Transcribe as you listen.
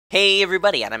Hey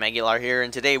everybody, Adam Aguilar here,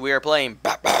 and today we are playing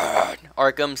Batman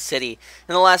Arkham City.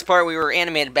 In the last part we were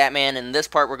animated Batman, and in this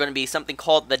part we're going to be something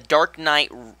called the Dark Knight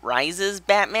Rises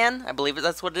Batman. I believe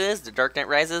that's what it is, the Dark Knight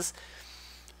Rises.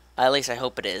 At least I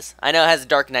hope it is. I know it has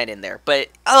Dark Knight in there, but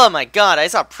oh my god, I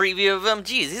saw a preview of him.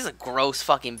 Jeez, he's a gross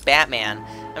fucking Batman.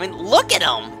 I mean, look at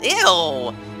him!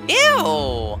 Ew!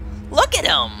 Ew! Look at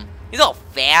him! He's all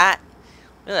fat.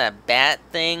 Look at that bat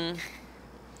thing.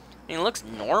 I mean, it looks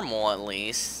normal at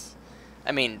least.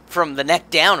 I mean, from the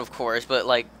neck down, of course, but,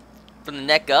 like, from the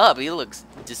neck up, he looks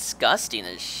disgusting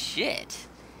as shit.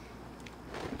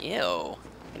 Ew.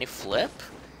 Can he flip?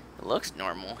 It looks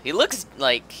normal. He looks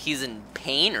like he's in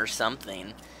pain or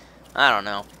something. I don't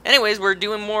know. Anyways, we're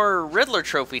doing more Riddler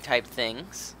trophy type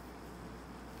things.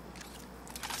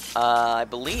 I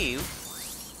believe.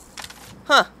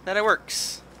 Huh, that it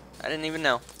works. I didn't even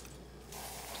know.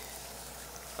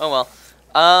 Oh well.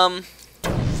 Let's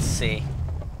see.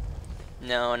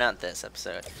 No, not this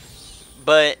episode.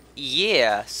 But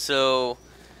yeah, so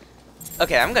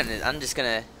okay, I'm just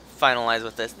gonna finalize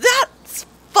with this. That's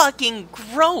fucking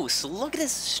gross. Look at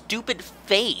his stupid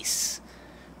face.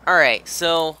 Alright,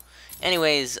 so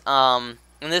anyways, in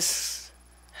this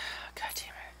God damn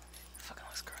it. Fucking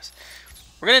looks gross.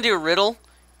 We're gonna do a riddle,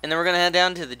 and then we're gonna head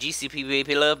down to the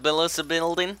GCPB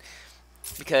building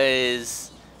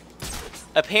because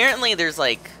apparently there's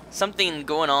like something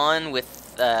going on with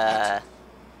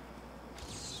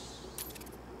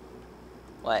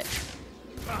what?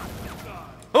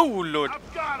 Oh lord!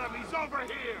 I've got him. He's over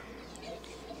here.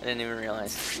 I didn't even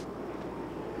realize.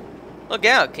 Look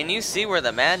out! Can you see where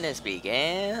the madness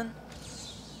began?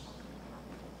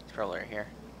 It's probably right here.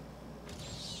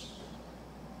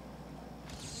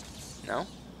 No?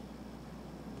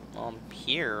 Well, I'm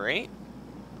here, right?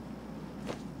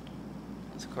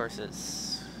 Of course,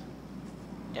 it's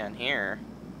down here.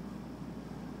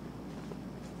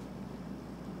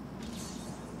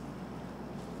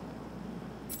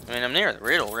 I mean, I'm near the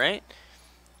riddle, right?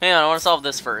 Hang on, I want to solve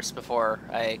this first before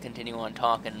I continue on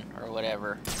talking or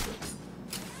whatever.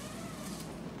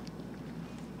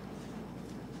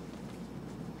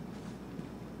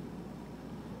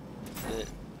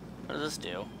 What does this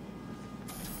do?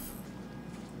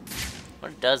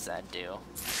 What does that do?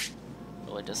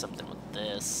 Well, it does something with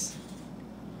this.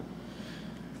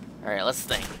 Alright, let's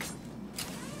think.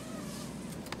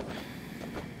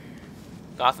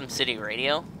 Gotham City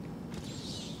Radio?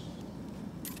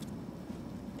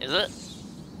 Is it?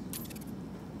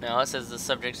 No, it says the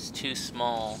subject is too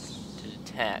small to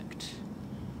detect.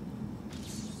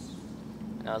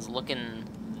 And I was looking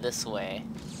this way.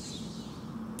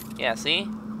 Yeah, see?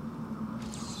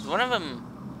 One of them...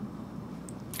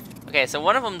 Okay, so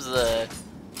one of them's the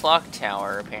clock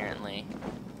tower, apparently.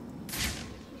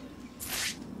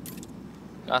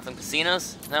 Gotham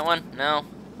Casinos? That one? No.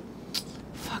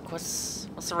 Fuck, what's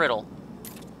the riddle?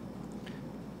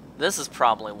 This is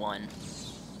probably one.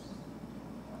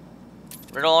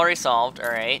 Riddle already solved,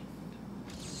 alright.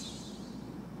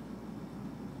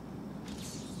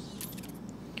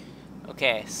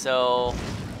 Okay, so let's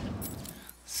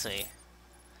see.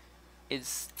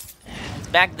 It's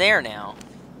back there now.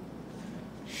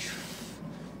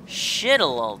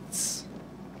 Shittaloads.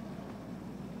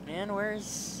 Man,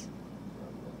 where's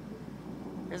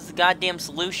the goddamn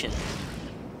solution?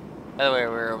 By the way,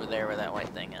 we're over there where that white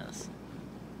thing is.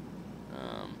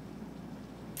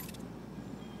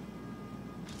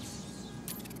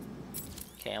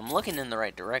 Okay, I'm looking in the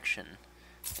right direction.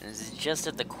 And it's just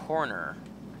at the corner.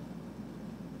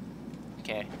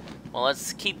 Okay, well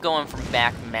let's keep going from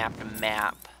back map to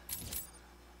map.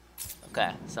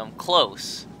 Okay, so I'm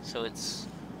close. So it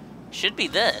should be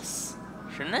this,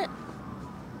 shouldn't it?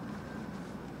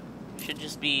 Should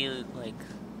just be like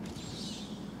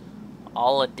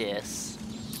all of this.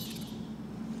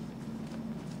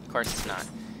 Of course it's not.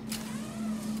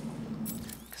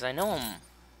 Because I know I'm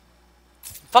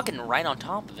fucking right on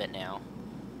top of it now.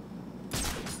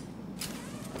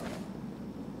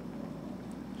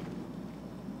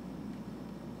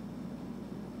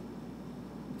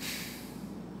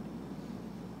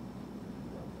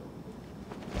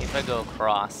 If I go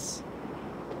across,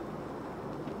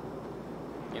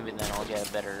 maybe then I'll get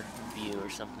a better view or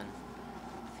something.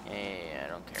 Hey, I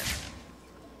don't care.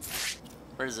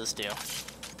 What does this do?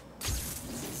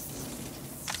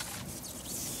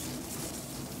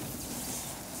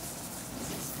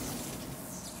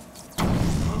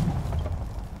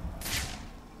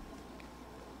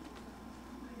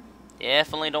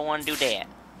 Definitely don't want to do that.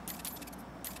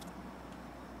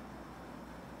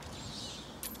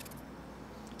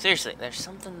 Seriously, there's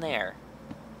something there.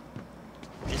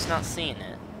 I'm just not seeing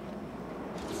it.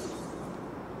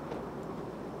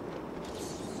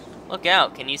 Look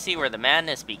out, can you see where the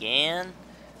madness began?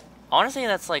 Honestly,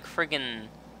 that's like friggin'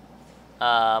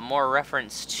 more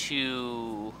reference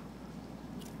to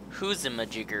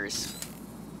Whoozamajiggers.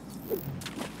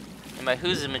 And by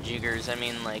Whoozamajiggers, I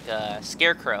mean like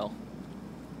Scarecrow.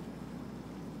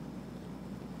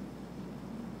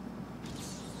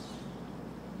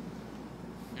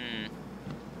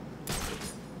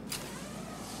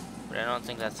 But I don't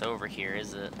think that's over here,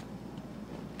 is it?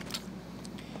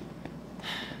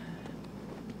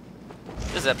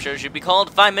 This episode should be called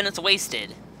 5 Minutes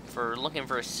Wasted for looking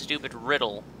for a stupid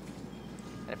riddle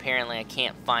that apparently I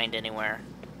can't find anywhere.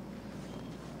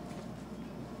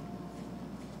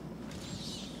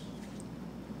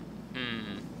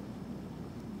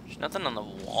 There's nothing on the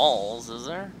walls, is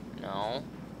there? No.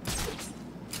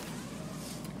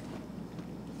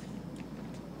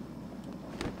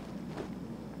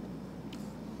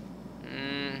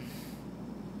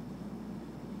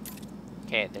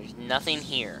 Okay, there's nothing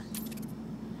here.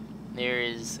 There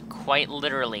is quite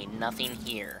literally nothing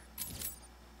here.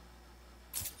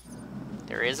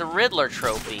 There is a Riddler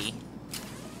trophy,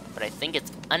 but I think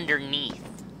it's underneath.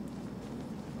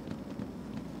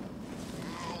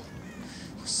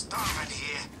 Stop it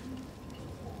here.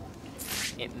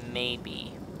 It may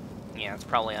be. Yeah, it's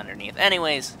probably underneath.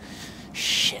 Anyways,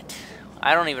 shit.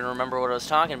 I don't even remember what I was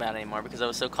talking about anymore because I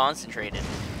was so concentrated.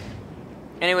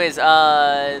 Anyways,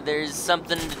 there's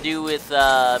something to do with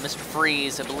Mr.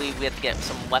 Freeze. I believe we have to get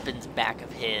some weapons back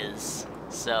of his.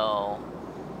 So,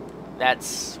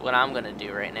 that's what I'm going to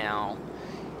do right now.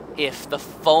 If the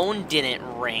phone didn't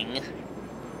ring,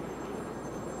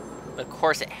 of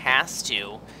course it has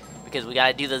to, because we got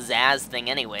to do the Zaz thing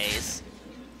anyways.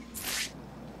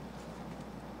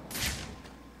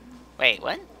 Wait,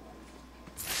 what?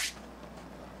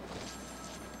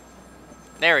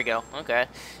 There we go. Okay.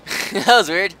 That was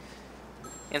weird.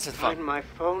 Answer the phone. Find my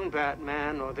phone,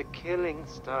 Batman, or the killing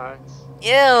starts.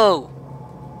 Ew!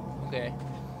 Okay.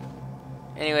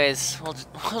 Anyways, we'll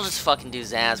just fucking do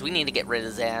Zaz. We need to get rid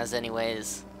of Zaz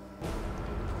anyways.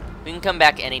 We can come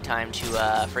back anytime to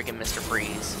freaking Mr.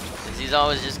 Freeze. Because he's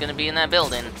always just gonna be in that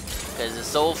building. Because it's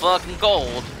so fucking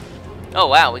cold. Oh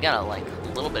wow, we got like a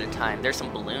little bit of time. There's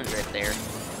some balloons right there.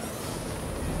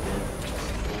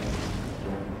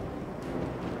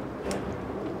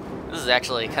 This is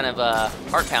actually kind of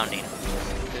heart-pounding.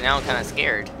 Now I'm kind of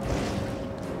scared.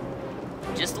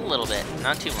 Just a little bit,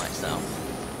 not too much though.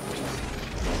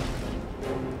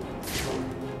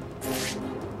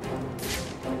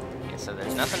 Okay, so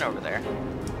there's nothing over there.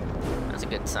 That's a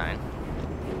good sign.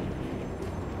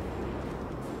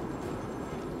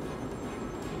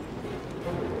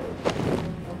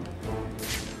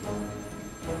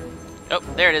 Oh,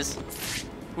 there it is.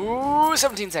 Ooh,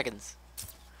 17 seconds.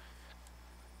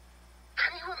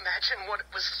 Can you imagine what it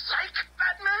was like,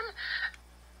 Batman?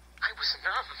 I was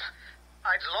numb.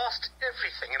 I'd lost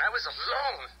everything, and I was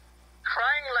alone,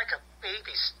 crying like a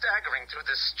baby staggering through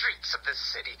the streets of the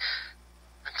city,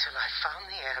 until I found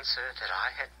the answer that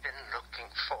I had been looking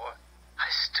for. I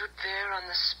stood there on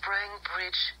the Sprang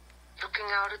Bridge, looking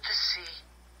out at the sea.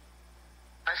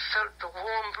 I felt the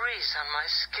warm breeze on my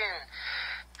skin,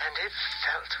 and it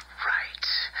felt right.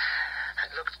 I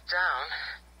looked down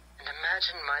and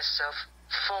imagined myself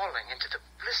falling into the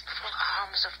blissful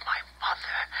arms of my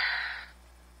mother.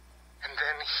 And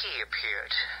then he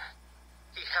appeared.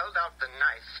 He held out the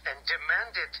knife and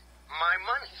demanded my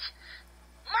money.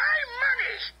 My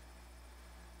money!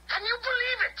 Can you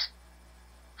believe it?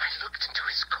 I looked into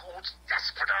his cold,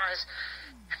 desperate eyes,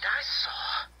 and I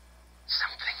saw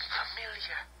something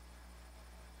familiar.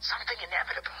 Something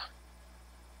inevitable.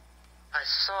 I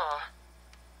saw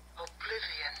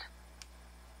oblivion.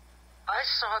 I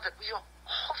saw that we are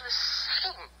all the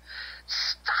same,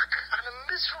 stuck on a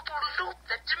miserable loop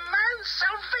that demands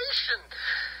salvation.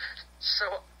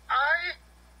 So I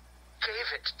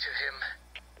gave it to him.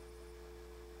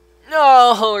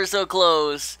 No, we're so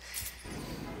close.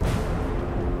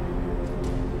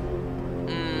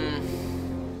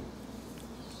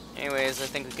 Anyways, I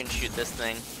think we can shoot this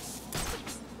thing.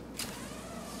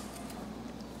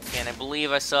 And I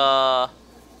believe I saw...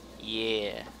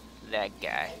 yeah, that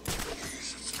guy.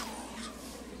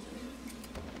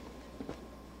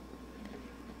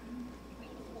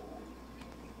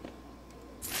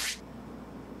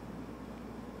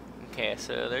 Okay,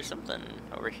 so there's something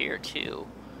over here too.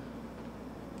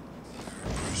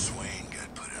 Bruce Wayne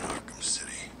got put in Arkham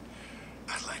City.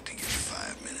 I'd like to get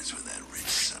 5 minutes with that rich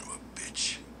son of a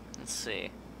bitch. Let's see.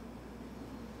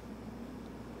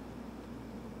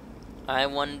 I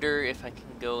wonder if I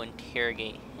can go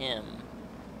interrogate him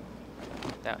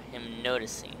without him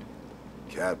noticing.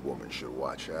 Catwoman should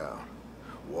watch out.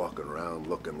 Walking around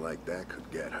looking like that could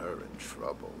get her in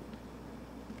trouble.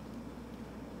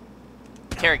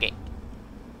 Interrogate.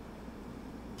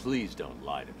 Please don't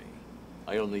lie to me.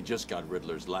 I only just got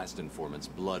Riddler's last informant's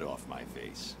blood off my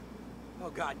face. Oh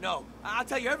God, no. I'll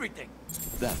tell you everything.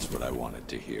 That's what I wanted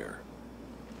to hear.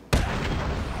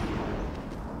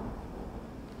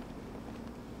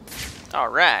 All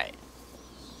right.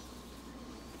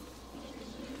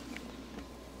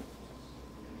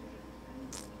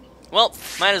 Well,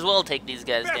 might as well take these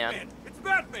guys down. Batman! It's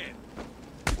Batman!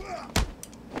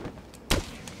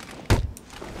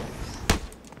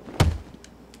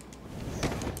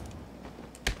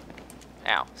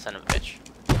 Ow, son of a bitch.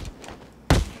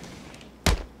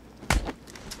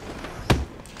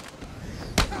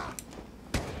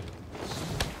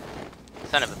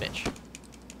 Son of a bitch.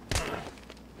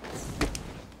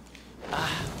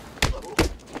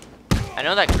 I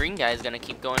know that green guy is gonna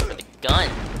keep going for the gun,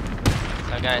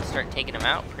 so I gotta start taking him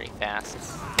out pretty fast.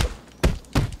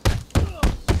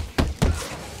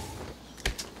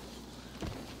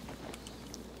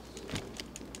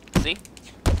 See?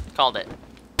 Called it.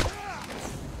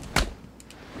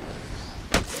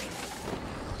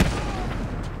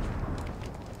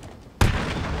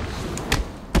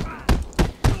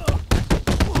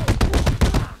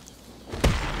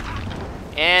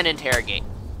 And interrogate.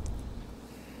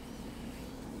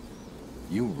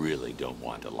 You really don't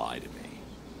want to lie to me.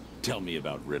 Tell me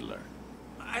about Riddler.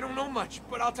 I don't know much,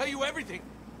 but I'll tell you everything.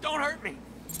 Don't hurt me.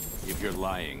 If you're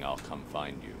lying, I'll come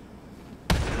find you.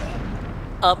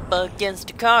 Up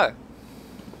against a car.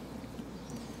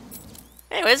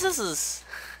 Anyways, this is...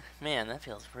 Man, that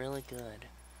feels really good.